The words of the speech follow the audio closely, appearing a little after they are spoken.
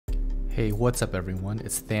Hey, what's up everyone?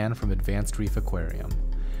 It's Than from Advanced Reef Aquarium.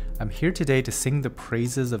 I'm here today to sing the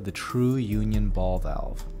praises of the True Union ball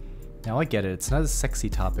valve. Now I get it, it's not a sexy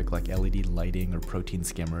topic like LED lighting or protein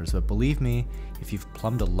skimmers, but believe me, if you've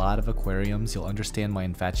plumbed a lot of aquariums, you'll understand my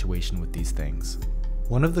infatuation with these things.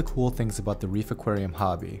 One of the cool things about the reef aquarium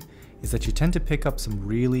hobby is that you tend to pick up some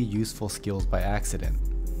really useful skills by accident.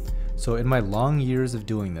 So in my long years of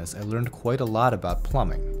doing this, I learned quite a lot about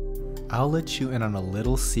plumbing. I'll let you in on a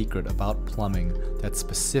little secret about plumbing that's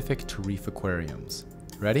specific to reef aquariums.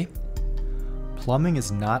 Ready? Plumbing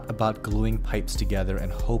is not about gluing pipes together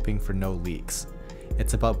and hoping for no leaks.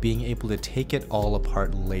 It's about being able to take it all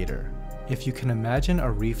apart later. If you can imagine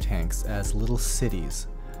our reef tanks as little cities,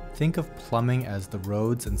 think of plumbing as the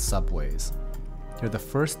roads and subways. They're the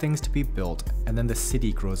first things to be built, and then the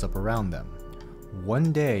city grows up around them.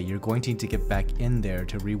 One day you're going to need to get back in there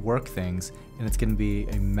to rework things, and it's going to be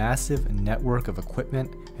a massive network of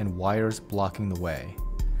equipment and wires blocking the way.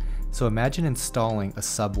 So imagine installing a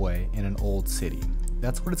subway in an old city.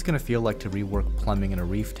 That's what it's going to feel like to rework plumbing in a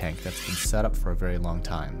reef tank that's been set up for a very long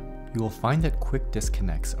time. You will find that quick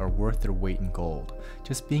disconnects are worth their weight in gold.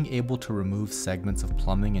 Just being able to remove segments of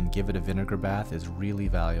plumbing and give it a vinegar bath is really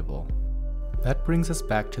valuable. That brings us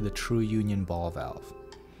back to the True Union ball valve.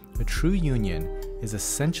 A True Union is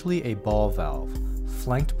essentially a ball valve,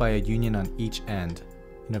 flanked by a union on each end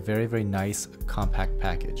in a very nice compact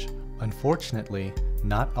package. Unfortunately,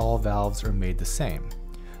 not all valves are made the same.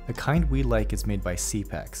 The kind we like is made by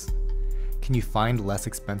Cepex. Can you find less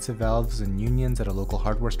expensive valves and unions at a local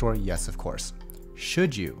hardware store? Yes, of course.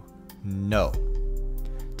 Should you? No.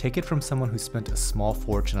 Take it from someone who spent a small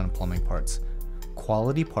fortune on plumbing parts.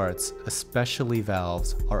 Quality parts, especially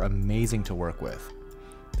valves, are amazing to work with.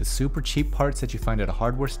 The super cheap parts that you find at a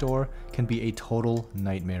hardware store can be a total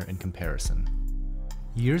nightmare in comparison.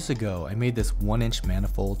 Years ago, I made this 1-inch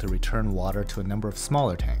manifold to return water to a number of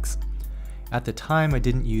smaller tanks. At the time, I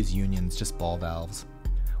didn't use unions, just ball valves.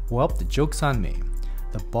 Well, the joke's on me.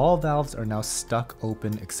 The ball valves are now stuck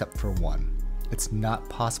open except for one. It's not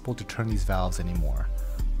possible to turn these valves anymore.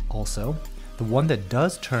 Also, the one that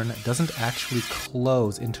does turn doesn't actually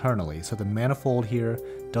close internally, so the manifold here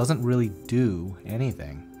doesn't really do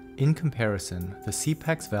anything. In comparison, the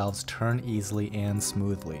Cepex valves turn easily and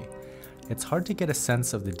smoothly. It's hard to get a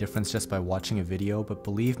sense of the difference just by watching a video, but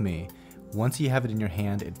believe me, once you have it in your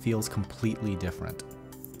hand, it feels completely different.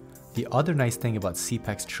 The other nice thing about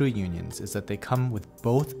Cepex True Unions is that they come with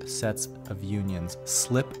both sets of unions,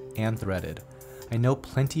 slip and threaded. I know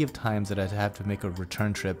plenty of times that I'd have to make a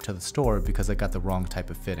return trip to the store because I got the wrong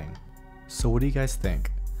type of fitting. So what do you guys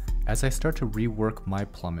think? As I start to rework my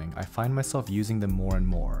plumbing, I find myself using them more and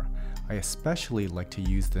more. I especially like to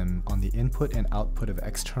use them on the input and output of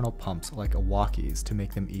external pumps like walkies to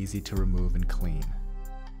make them easy to remove and clean.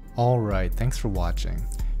 Alright, thanks for watching.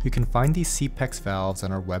 You can find these Cepex valves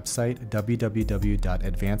on our website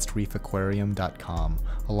www.advancedreefaquarium.com,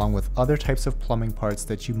 along with other types of plumbing parts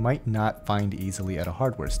that you might not find easily at a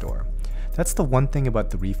hardware store. That's the one thing about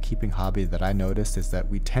the reef keeping hobby that I noticed, is that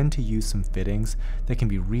we tend to use some fittings that can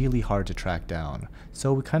be really hard to track down,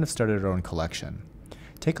 so we kind of started our own collection.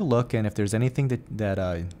 Take a look, and if there's anything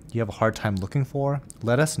that you have a hard time looking for,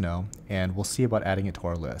 let us know, and we'll see about adding it to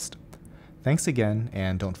our list. Thanks again,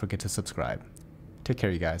 and don't forget to subscribe. Take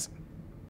care, you guys.